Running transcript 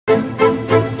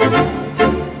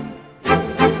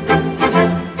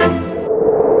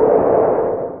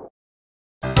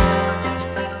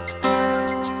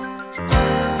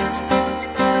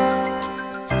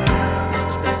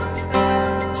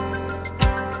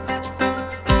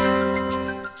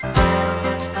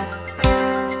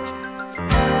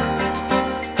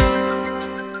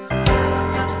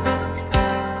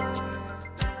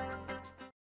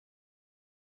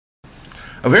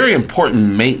A very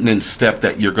important maintenance step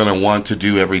that you're going to want to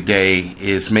do every day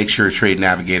is make sure Trade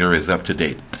Navigator is up to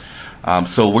date.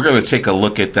 So we're going to take a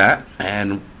look at that,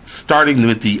 and starting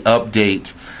with the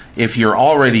update if you're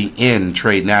already in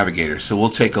Trade Navigator. So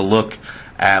we'll take a look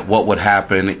at what would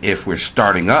happen if we're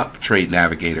starting up Trade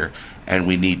Navigator and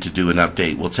we need to do an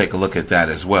update. We'll take a look at that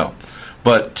as well.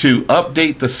 But to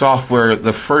update the software,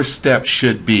 the first step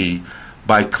should be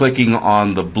by clicking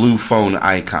on the blue phone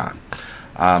icon.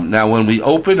 Now when we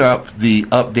open up the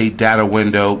update data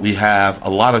window, we have a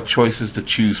lot of choices to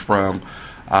choose from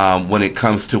when it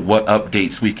comes to what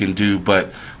updates we can do,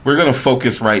 but we're going to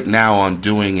focus right now on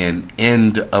doing an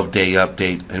end of day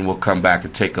update, and we'll come back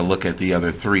and take a look at the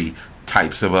other three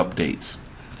types of updates.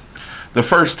 The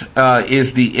first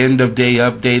is the end of day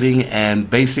updating, and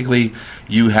basically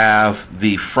you have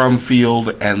the from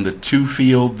field and the to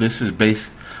field. This is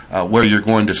where you're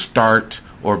going to start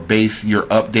or base your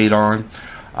update on.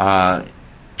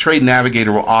 Trade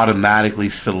Navigator will automatically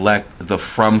select the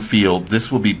from field.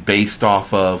 This will be based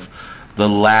off of the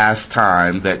last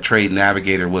time that Trade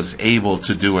Navigator was able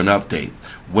to do an update.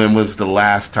 When was the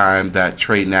last time that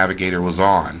Trade Navigator was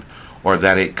on, or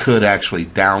that it could actually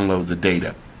download the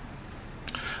data?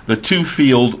 The to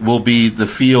field will be the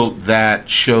field that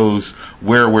shows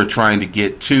where we're trying to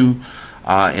get to.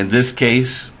 In this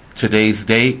case, today's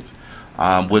date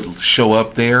would show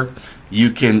up there.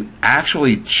 You can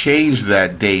actually change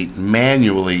that date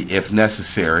manually if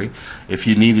necessary, if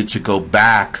you needed to go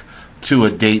back to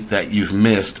a date that you've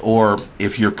missed, or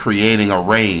if you're creating a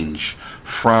range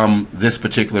from this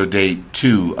particular date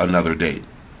to another date.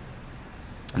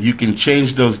 You can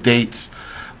change those dates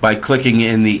by clicking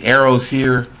in the arrows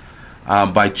here.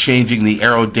 By changing the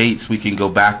arrow dates, we can go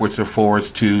backwards or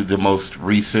forwards to the most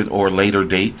recent or later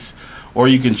dates, or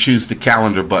you can choose the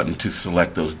calendar button to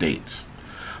select those dates.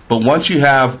 But once you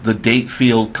have the date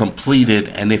field completed,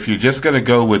 and if you're just going to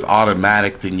go with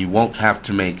automatic, then you won't have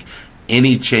to make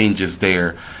any changes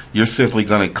there. You're simply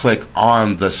going to click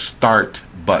on the start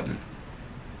button.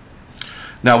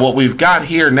 Now what we've got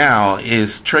here now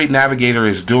is Trade Navigator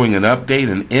is doing an update,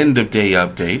 an end of day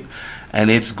update, and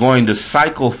it's going to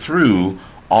cycle through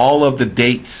all of the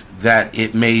dates that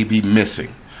it may be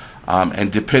missing.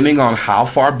 And depending on how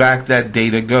far back that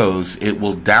data goes, it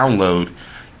will download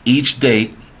each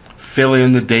date, fill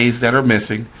in the days that are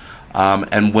missing,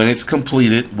 and when it's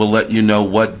completed, we'll let you know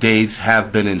what dates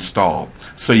have been installed.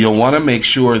 So you'll want to make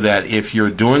sure that if you're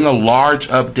doing a large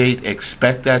update,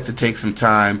 expect that to take some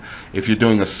time. If you're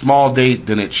doing a small date,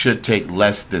 then it should take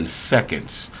less than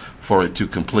seconds for it to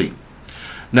complete.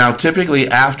 Now typically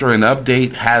after an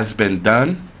update has been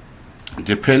done,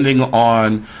 depending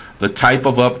on the type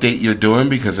of update you're doing,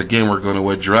 because again we're going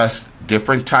to address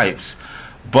different types,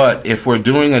 but if we're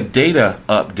doing a data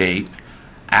update,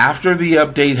 after the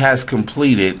update has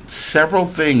completed, several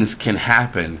things can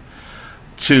happen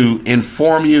to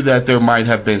inform you that there might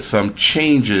have been some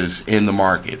changes in the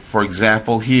market. For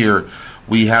example, here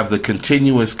we have the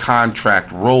continuous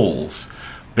contract rolls.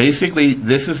 Basically,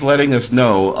 this is letting us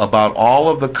know about all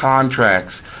of the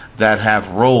contracts that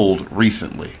have rolled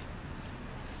recently.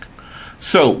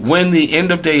 So when the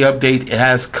end of day update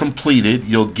has completed,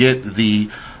 you'll get the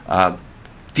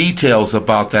details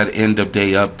about that end of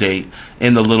day update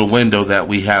in the little window that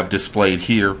we have displayed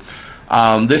here.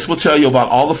 This will tell you about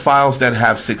all the files that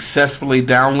have successfully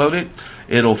downloaded.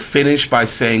 It'll finish by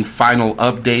saying final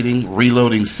updating,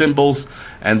 reloading symbols,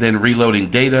 and then reloading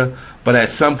data. But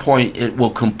at some point it will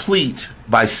complete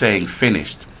by saying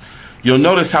finished. You'll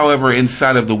notice, however,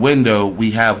 inside of the window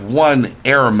we have one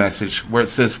error message where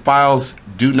it says files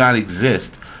do not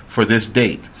exist for this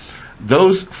date.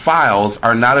 Those files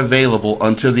are not available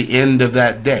until the end of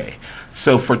that day.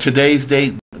 So for today's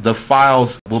date, the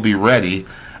files will be ready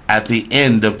at the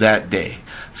end of that day.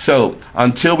 So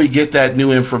until we get that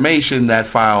new information, that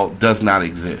file does not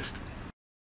exist.